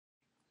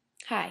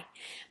Hi,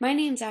 my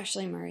name's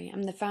Ashley Murray.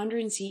 I'm the founder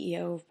and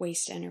CEO of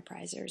Waste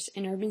Enterprisers,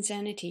 an urban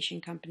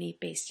sanitation company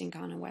based in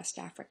Ghana, West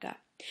Africa.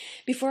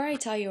 Before I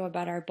tell you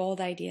about our bold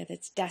idea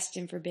that's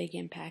destined for big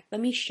impact, let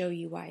me show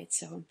you why it's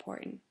so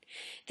important.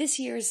 This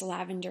here is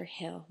Lavender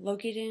Hill,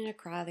 located in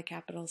Accra, the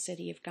capital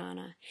city of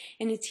Ghana,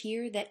 and it's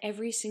here that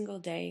every single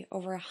day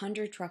over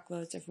 100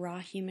 truckloads of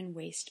raw human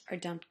waste are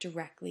dumped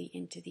directly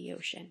into the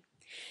ocean.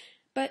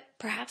 But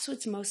perhaps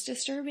what's most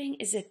disturbing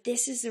is that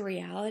this is the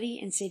reality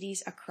in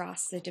cities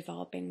across the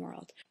developing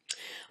world.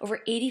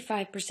 Over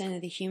 85%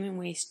 of the human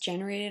waste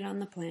generated on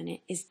the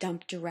planet is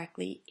dumped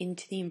directly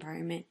into the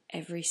environment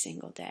every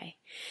single day.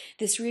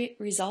 This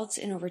results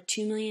in over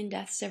 2 million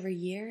deaths every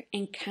year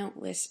and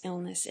countless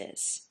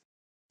illnesses.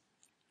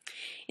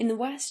 In the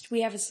West,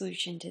 we have a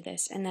solution to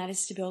this, and that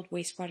is to build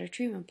wastewater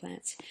treatment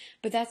plants.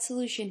 But that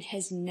solution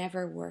has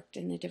never worked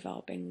in the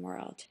developing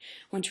world.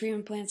 When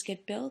treatment plants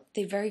get built,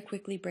 they very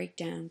quickly break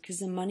down because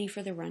the money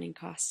for the running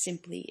costs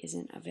simply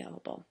isn't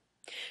available.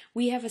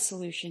 We have a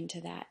solution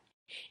to that.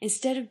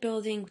 Instead of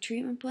building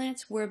treatment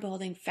plants, we're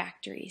building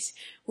factories.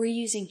 We're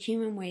using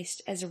human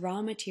waste as a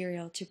raw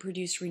material to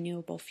produce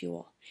renewable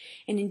fuel.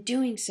 And in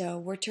doing so,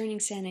 we're turning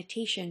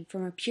sanitation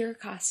from a pure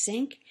cost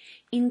sink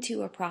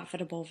into a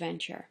profitable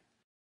venture.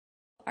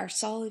 Our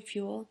solid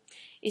fuel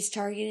is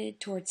targeted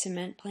towards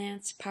cement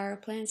plants, power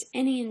plants,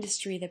 any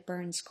industry that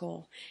burns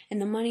coal,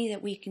 and the money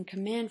that we can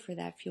command for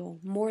that fuel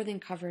more than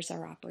covers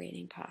our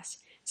operating costs.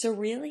 So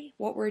really,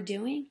 what we're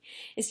doing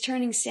is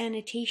turning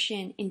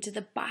sanitation into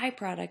the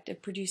byproduct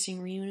of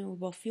producing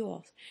renewable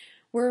fuels.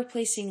 We're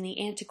replacing the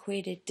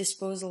antiquated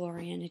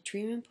disposal-oriented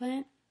treatment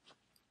plant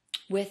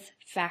with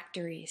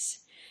factories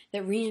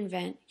that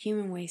reinvent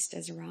human waste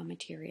as a raw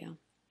material.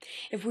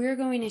 If we are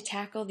going to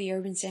tackle the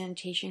urban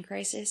sanitation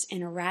crisis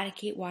and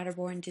eradicate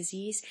waterborne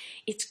disease,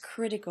 it's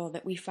critical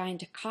that we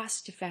find a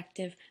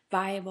cost-effective,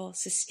 viable,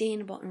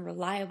 sustainable, and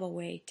reliable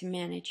way to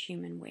manage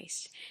human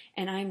waste.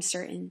 And I'm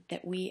certain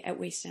that we at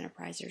Waste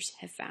Enterprisers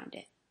have found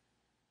it.